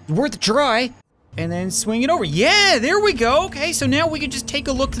 Worth a try. and then swing it over. Yeah, there we go. Okay, so now we can just take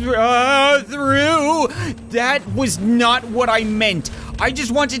a look through. That was not what I meant. I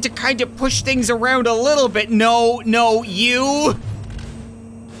just wanted to kind of push things around a little bit. No, you.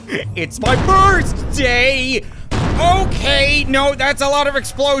 It's my birthday. Okay, no, that's a lot of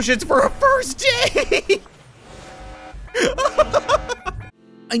explosions for a first day.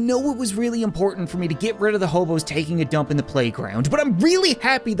 I know it was really important for me to get rid of the hobos taking a dump in the playground, but I'm really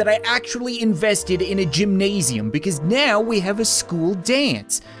happy that I actually invested in a gymnasium because now we have a school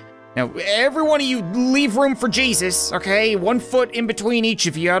dance. Now, every one of you leave room for Jesus, okay? 1 foot in between each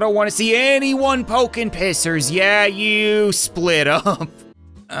of you. I don't want to see anyone poking pissers. Yeah, you split up.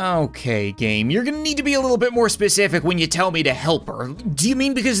 Okay, game, you're gonna need to be a little bit more specific when you tell me to help her. Do you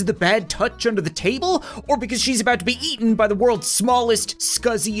mean because of the bad touch under the table? Or because she's about to be eaten by the world's smallest,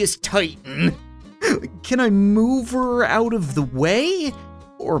 scuzziest titan? Can I move her out of the way?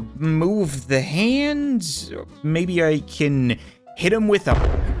 Or move the hand? Maybe I can hit him with a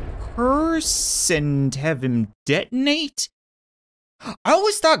purse and have him detonate? I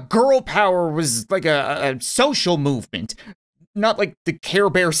always thought girl power was like a social movement. Not like the Care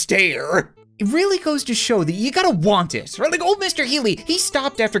Bear stare. It really goes to show that you gotta want it, right? Like old Mr. Healy, he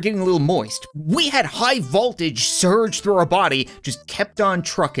stopped after getting a little moist. We had high voltage surge through our body, just kept on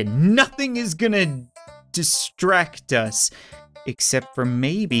trucking. Nothing is gonna distract us, except for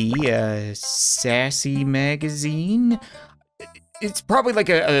maybe a sassy magazine. It's probably like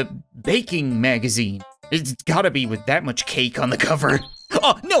a baking magazine. It's gotta be with that much cake on the cover.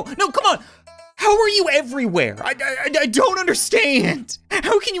 Oh, no, come on. How are you everywhere? I don't understand.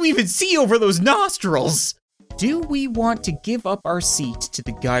 How can you even see over those nostrils? Do we want to give up our seat to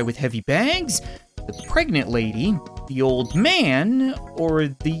the guy with heavy bags, the pregnant lady, the old man, or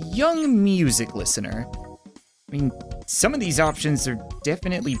the young music listener? I mean, some of these options are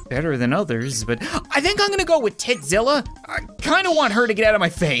definitely better than others, but I think I'm gonna go with Titzilla. I kinda want her to get out of my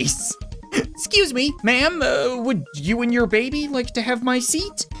face. Excuse me, ma'am, would you and your baby like to have my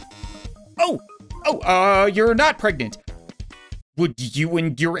seat? You're not pregnant. Would you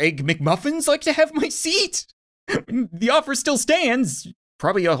and your egg McMuffins like to have my seat? The offer still stands.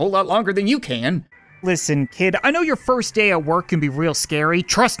 Probably a whole lot longer than you can. Listen, kid, I know your first day at work can be real scary.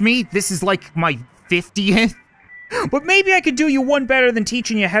 Trust me, this is like my 50th. But maybe I could do you one better than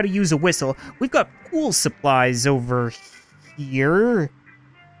teaching you how to use a whistle. We've got pool supplies over here.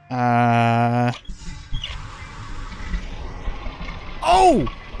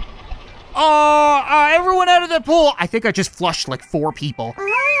 Everyone out of the pool. I think I just flushed like 4 people.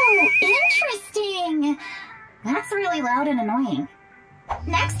 Oh, interesting. That's really loud and annoying.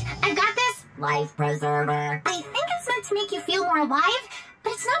 Next, I've got this life preserver. I think it's meant to make you feel more alive,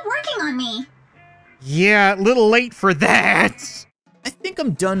 but it's not working on me. Yeah, a little late for that. I think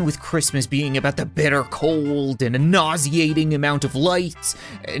I'm done with Christmas being about the bitter cold and a nauseating amount of lights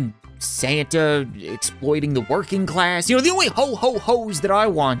and Santa exploiting the working class. You know, the only ho-ho-hos that I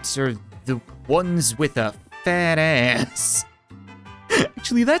want are the ones with a fat ass.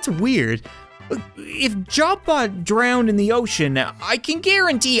 Actually, that's weird. If Jobbot drowned in the ocean, I can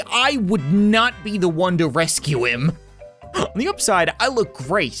guarantee I would not be the one to rescue him. On the upside, I look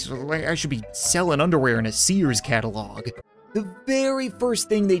great. Like I should be selling underwear in a Sears catalog. The very first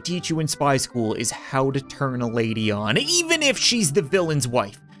thing they teach you in spy school is how to turn a lady on, even if she's the villain's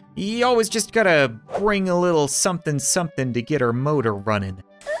wife. You always just gotta bring a little something something to get her motor running.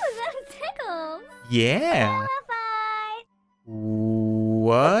 Ooh, that tickles. Yeah. Bye.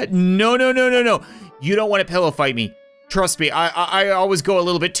 What? No. You don't want to pillow fight me. Trust me, I always go a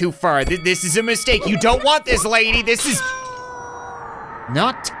little bit too far. This is a mistake. You don't want this, lady. This is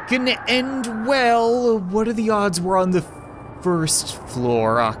not gonna end well. What are the odds we're on the first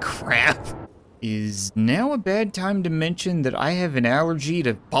floor? Oh, crap. Is now a bad time to mention that I have an allergy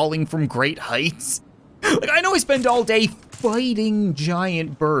to falling from great heights? Like, I know I spend all day fighting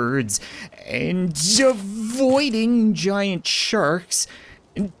giant birds and avoiding giant sharks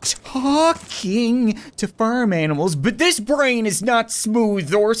and talking to farm animals, but this brain is not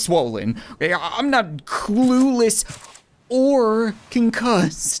smooth or swollen. Okay, I'm not clueless or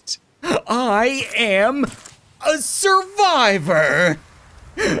concussed. I am a survivor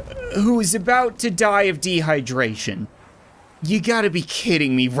who's about to die of dehydration. You gotta be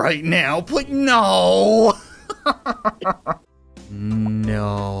kidding me right now, but no.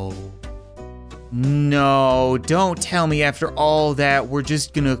 No, don't tell me after all that we're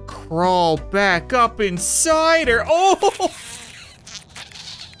just gonna crawl back up inside her. Oh!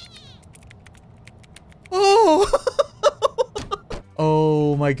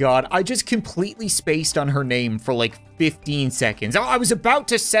 Oh my god, I just completely spaced on her name for like 15 seconds. I was about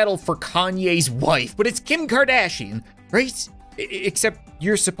to settle for Kanye's wife, but it's Kim Kardashian, right? Except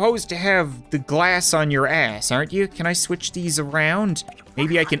you're supposed to have the glass on your ass, aren't you? Can I switch these around?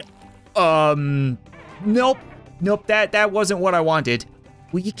 Maybe I can, nope, that wasn't what I wanted.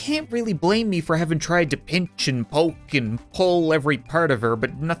 Well, you can't really blame me for having tried to pinch and poke and pull every part of her,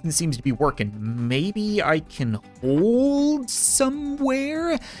 but nothing seems to be working. Maybe I can hold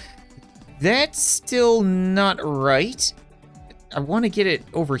somewhere? That's still not right. I want to get it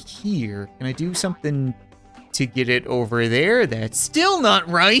over here. Can I do something to get it over there? That's still not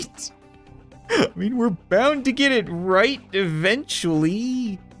right. I mean, we're bound to get it right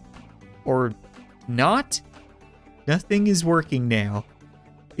eventually. Or not? Nothing is working now.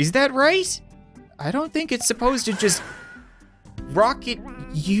 Is that right? I don't think it's supposed to just rocket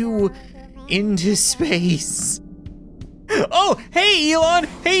you into space. Oh, hey Elon!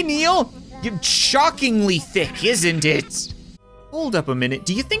 Hey Neil! You're shockingly thick, isn't it? Hold up a minute,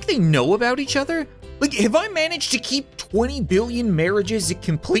 do you think they know about each other? Like, have I managed to keep 20 billion marriages a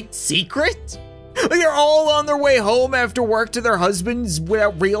complete secret? Like, they're all on their way home after work to their husbands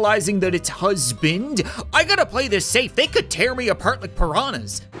without realizing that it's husband? I gotta play this safe, they could tear me apart like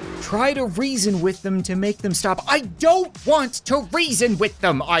piranhas. Try to reason with them to make them stop. I don't want to reason with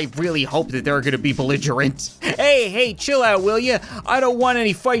them. I really hope that they're gonna be belligerent. Hey, chill out, will ya? I don't want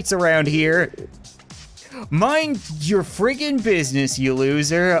any fights around here. Mind your friggin' business, you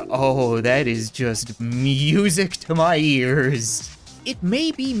loser. Oh, that is just music to my ears. It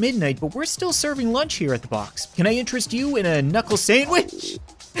may be midnight, but we're still serving lunch here at the box. Can I interest you in a knuckle sandwich?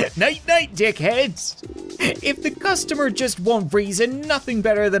 Night-night, dickheads. If the customer just won't reason, nothing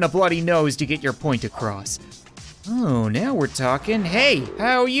better than a bloody nose to get your point across. Oh, now we're talking. Hey,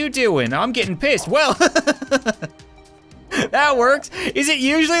 how you doing? I'm getting pissed. Well, that works. Is it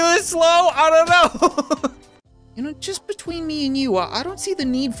usually this slow? I don't know. You know, just between me and you, I don't see the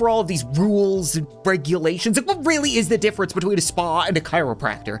need for all of these rules and regulations. Like, what really is the difference between a spa and a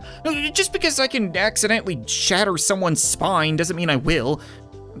chiropractor? Just because I can accidentally shatter someone's spine doesn't mean I will.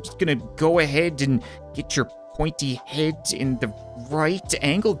 I'm just gonna go ahead and get your pointy head in the right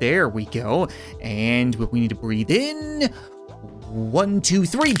angle. There we go. And we need to breathe in. 1, 2,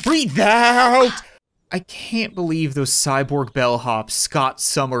 3, breathe out! I can't believe those cyborg bellhops Scott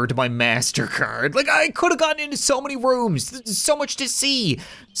summered my MasterCard. Like, I could have gotten into so many rooms, so much to see,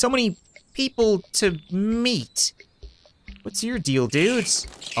 so many people to meet. What's your deal, dudes?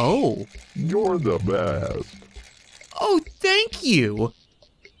 Oh. You're the best. Oh, thank you.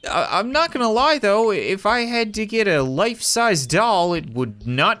 I'm not gonna lie though, if I had to get a life-size doll, it would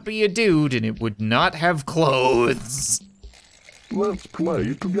not be a dude and it would not have clothes. Let's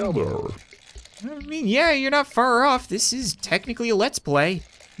play together. I mean, yeah, you're not far off. This is technically a let's play.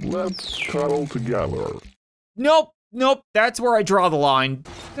 Let's cuddle together. Nope, that's where I draw the line.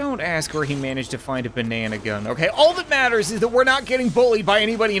 Don't ask where he managed to find a banana gun, okay? All that matters is that we're not getting bullied by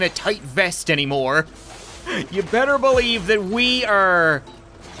anybody in a tight vest anymore. You better believe that we are...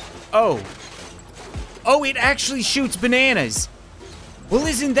 Oh, it actually shoots bananas. Well,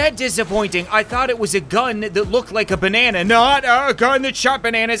 isn't that disappointing? I thought it was a gun that looked like a banana, not a gun that shot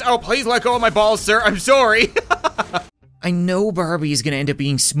bananas. Oh, please let go of my balls, sir. I'm sorry. I know Barbie is gonna end up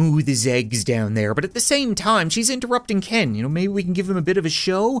being smooth as eggs down there, but at the same time, she's interrupting Ken. You know, maybe we can give him a bit of a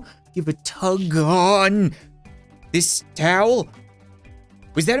show? Give a tug on this towel?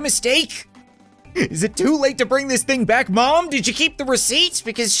 Was that a mistake? Is it too late to bring this thing back? Mom, did you keep the receipts?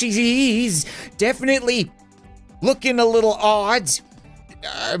 Because he's definitely looking a little odd.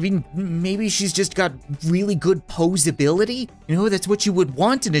 I mean, maybe she's just got really good posability. You know, that's what you would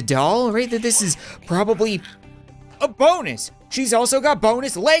want in a doll, right? That this is probably a bonus. She's also got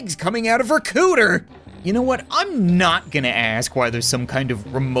bonus legs coming out of her cooter. You know what? I'm not gonna ask why there's some kind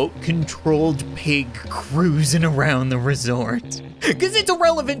of remote-controlled pig cruising around the resort. Because it's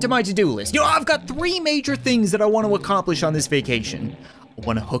irrelevant to my to-do list. You know, I've got 3 major things that I want to accomplish on this vacation. I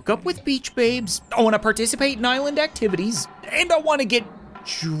want to hook up with beach babes, I want to participate in island activities, and I want to get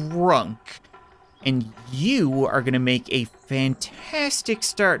drunk. And you are gonna make a fantastic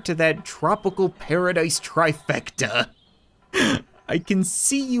start to that tropical paradise trifecta. I can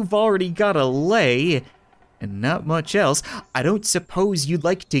see you've already got a lay, and not much else. I don't suppose you'd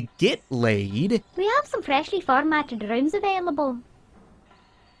like to get laid? We have some freshly formatted rooms available.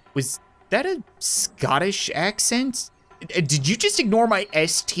 Was that a Scottish accent? Did you just ignore my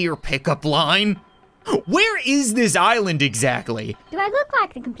S-tier pickup line? Where is this island exactly? Do I look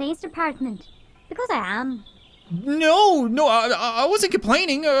like the complaints department? Because I am. No, I wasn't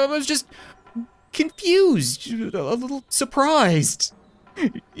complaining. I was just confused, a little surprised.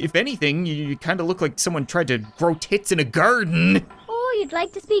 If anything, you kind of look like someone tried to grow tits in a garden. Oh, you'd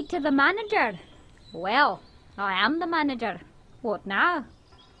like to speak to the manager? Well, I am the manager. What now?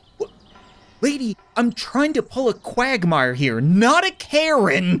 Lady, I'm trying to pull a Quagmire here, not a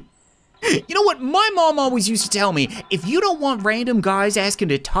Karen. You know what? My mom always used to tell me, if you don't want random guys asking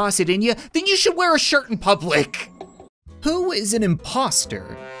to toss it in you, then you should wear a shirt in public. Who is an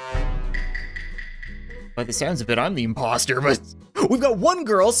imposter? By the sounds of it, I'm the imposter, but we've got one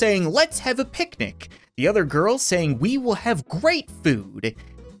girl saying, let's have a picnic. The other girl saying, we will have great food.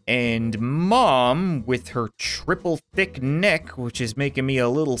 And Mom, with her triple thick neck, which is making me a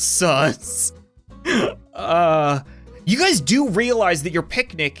little sus. You guys do realize that your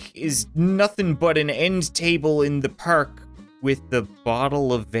picnic is nothing but an end table in the park with the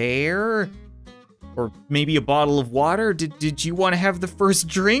bottle of air? Or maybe a bottle of water? Did you want to have the first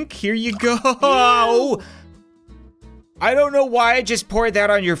drink? Here you go. I don't know why I just poured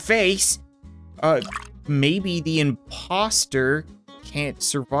that on your face. Maybe the imposter can't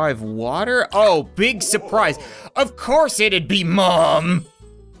survive water? Oh, big surprise. Of course it'd be Mom.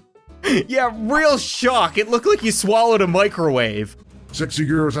 Yeah, real shock. It looked like you swallowed a microwave. Sexy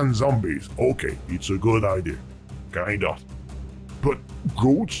girls and zombies. Okay, it's a good idea. Kinda. But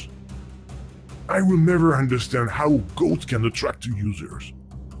goats? I will never understand how goats can attract users.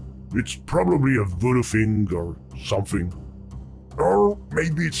 It's probably a voodoo thing or something. Or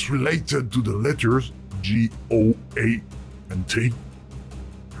maybe it's related to the letters G, O, A, and T.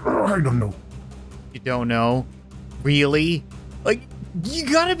 I don't know. You don't know? Really? Like, you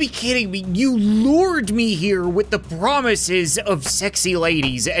gotta be kidding me. You lured me here with the promises of sexy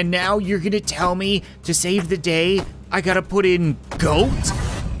ladies, and now you're gonna tell me to save the day I gotta put in goat?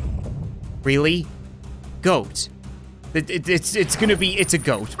 Really? Goat. It's gonna be, it's a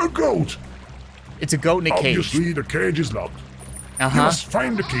goat. A goat! It's a goat in a cage. Obviously, the cage is locked. Uh-huh. You must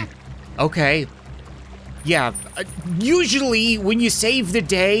find the key. Okay. Yeah, usually when you save the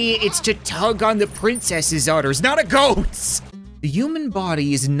day, it's to tug on the princess's udders, not a goat's! The human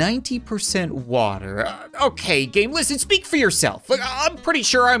body is 90% water. Okay, game, listen, speak for yourself. Like, I'm pretty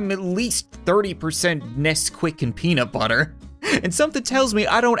sure I'm at least 30% Nesquik and peanut butter. And something tells me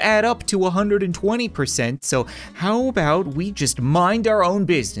I don't add up to 120%, so how about we just mind our own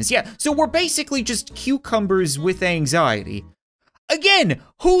business? Yeah, so we're basically just cucumbers with anxiety. Again,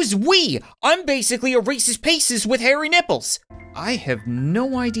 who's we? I'm basically a Reese's Pieces with hairy nipples. I have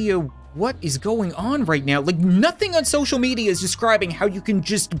no idea what is going on right now. Like, nothing on social media is describing how you can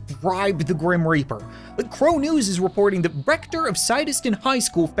just bribe the Grim Reaper. Like, Crow News is reporting that rector of Sideston High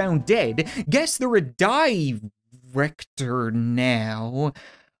School found dead. Guess they're a director now.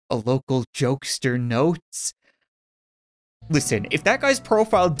 A local jokester notes. Listen, if that guy's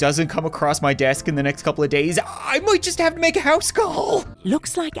profile doesn't come across my desk in the next couple of days, I might just have to make a house call.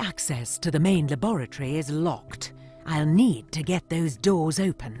 Looks like access to the main laboratory is locked. I'll need to get those doors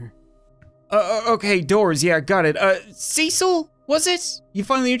open. Okay, doors, yeah, got it. Cecil, was it? You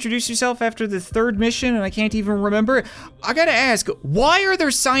finally introduced yourself after the third mission and I can't even remember. I gotta ask, why are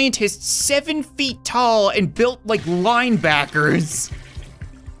there scientists 7 feet tall and built like linebackers?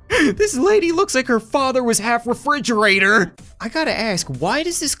 This lady looks like her father was half refrigerator. I gotta ask, why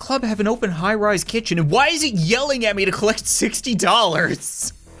does this club have an open high-rise kitchen and why is it yelling at me to collect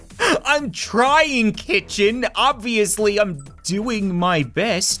 $60? I'm trying, kitchen. Obviously, I'm doing my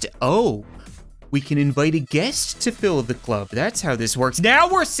best. Oh, we can invite a guest to fill the club. That's how this works. Now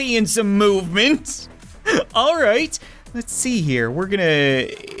we're seeing some movement. All right, let's see here. We're gonna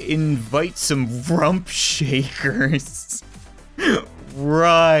invite some rump shakers.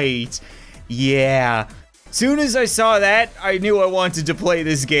 Right, yeah. Soon as I saw that, I knew I wanted to play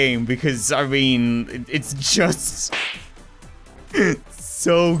this game because, I mean, it's just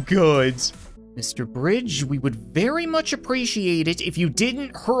so good. Mr. Bridge, we would very much appreciate it if you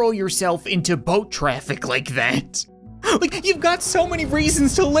didn't hurl yourself into boat traffic like that. Like, you've got so many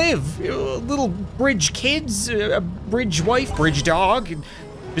reasons to live. Little bridge kids, a bridge wife, bridge dog.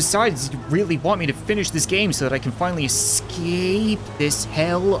 Besides, you really want me to finish this game so that I can finally escape this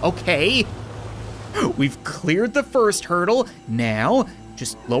hell. Okay. We've cleared the first hurdle. Now,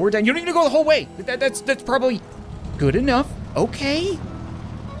 just lower down. You don't even go the whole way. That's probably good enough. Okay.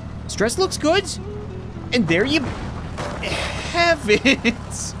 Stress looks good. And there you have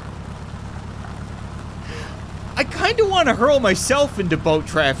it. I kind of want to hurl myself into boat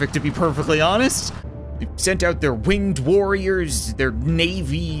traffic, to be perfectly honest. They've sent out their winged warriors, their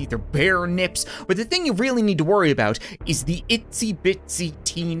navy, their bear nips, but the thing you really need to worry about is the itsy bitsy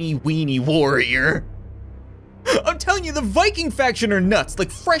teeny weeny warrior. I'm telling you, the Viking faction are nuts. Like,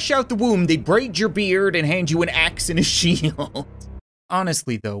 fresh out the womb, they braid your beard and hand you an axe and a shield.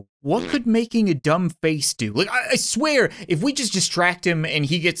 Honestly though, what could making a dumb face do? Like, I swear, if we just distract him and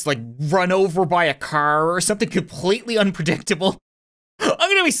he gets like run over by a car or something completely unpredictable, I'm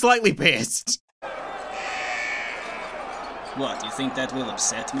gonna be slightly pissed. What, you think that will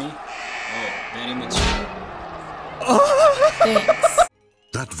upset me? Oh, very much. Thanks.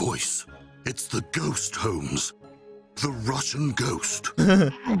 That voice, it's the ghost, Holmes. The Russian ghost.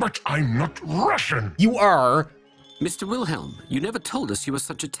 But I'm not Russian. You are. Mr. Wilhelm, you never told us you were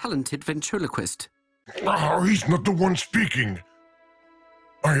such a talented ventriloquist. He's not the one speaking.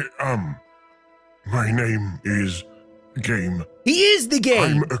 I am. My name is Game. He is the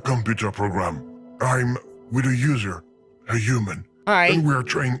game. I'm a computer program. I'm with a user, a human. Hi. And we're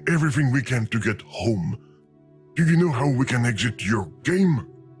trying everything we can to get home. Do you know how we can exit your game?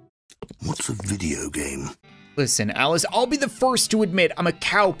 What's a video game? Listen, Alice, I'll be the first to admit I'm a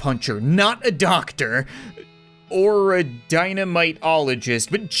cowpuncher, not a doctor. Or a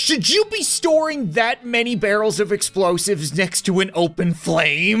dynamitologist, but should you be storing that many barrels of explosives next to an open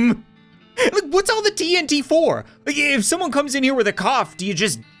flame? Like, what's all the TNT for? Like, if someone comes in here with a cough, do you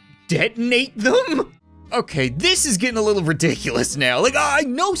just detonate them? Okay, this is getting a little ridiculous now. Like, I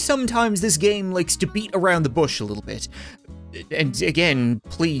know sometimes this game likes to beat around the bush a little bit. And again,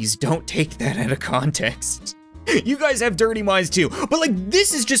 please don't take that out of context. You guys have dirty minds too, but like,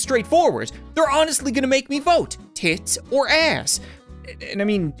 this is just straightforward. They're honestly gonna make me vote, tits or ass. And I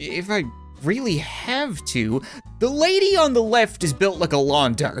mean, if I really have to, the lady on the left is built like a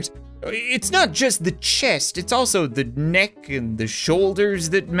lawn dart. It's not just the chest, it's also the neck and the shoulders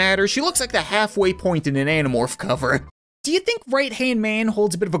that matter. She looks like the halfway point in an Animorph cover. Do you think right-hand man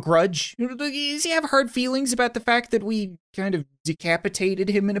holds a bit of a grudge? Does he have hard feelings about the fact that we kind of decapitated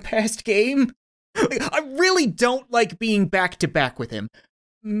him in a past game? I really don't like being back-to-back with him.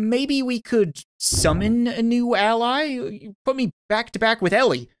 Maybe we could summon a new ally? Put me back-to-back with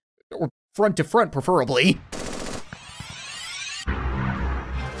Ellie. Or front-to-front, preferably.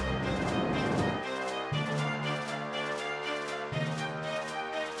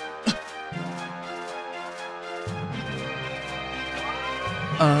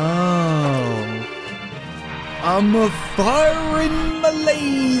 Oh. I'm a firing my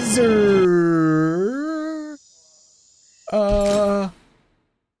laser.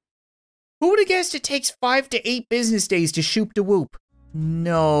 Who would have guessed it takes 5 to 8 business days to shoot to whoop?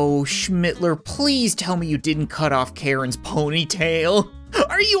 No, Schmittler, please tell me you didn't cut off Karen's ponytail.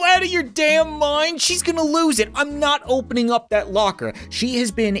 Are you out of your damn mind? She's gonna lose it. I'm not opening up that locker. She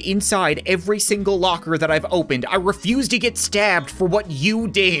has been inside every single locker that I've opened. I refuse to get stabbed for what you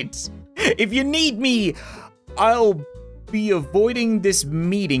did. If you need me, I'll be avoiding this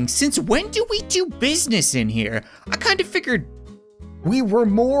meeting. Since when do we do business in here? I kind of figured we were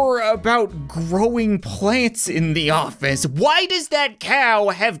more about growing plants in the office. Why does that cow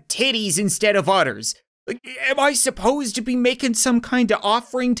have titties instead of udders? Like, am I supposed to be making some kind of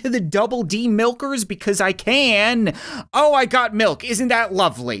offering to the Double D milkers because I can? Oh, I got milk. Isn't that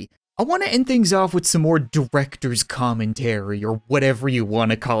lovely? I want to end things off with some more director's commentary, or whatever you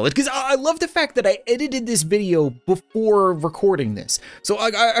want to call it, because I love the fact that I edited this video before recording this. So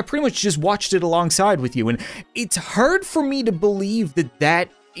I pretty much just watched it alongside with you, and it's hard for me to believe that that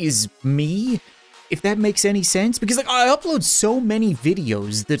is me, if that makes any sense, because like, I upload so many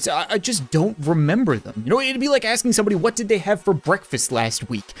videos that I just don't remember them. You know, it'd be like asking somebody, what did they have for breakfast last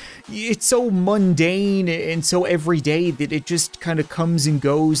week? It's so mundane and so everyday that it just kind of comes and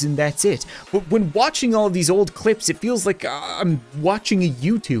goes and that's it. But when watching all of these old clips, it feels like I'm watching a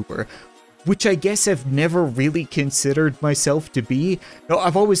YouTuber, which I guess I've never really considered myself to be. No,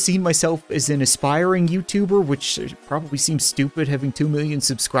 I've always seen myself as an aspiring YouTuber, which probably seems stupid having 2 million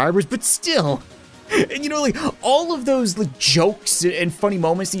subscribers, but still. And you know, like, all of those like jokes and funny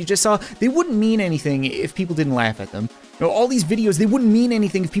moments that you just saw, they wouldn't mean anything if people didn't laugh at them. You know, all these videos, they wouldn't mean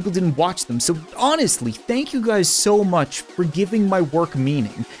anything if people didn't watch them. So honestly, thank you guys so much for giving my work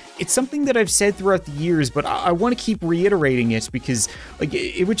meaning. It's something that I've said throughout the years, but I want to keep reiterating it because like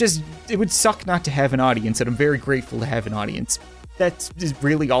it would suck not to have an audience, and I'm very grateful to have an audience. That's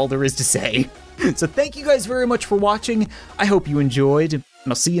really all there is to say. So thank you guys very much for watching. I hope you enjoyed, and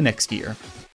I'll see you next year.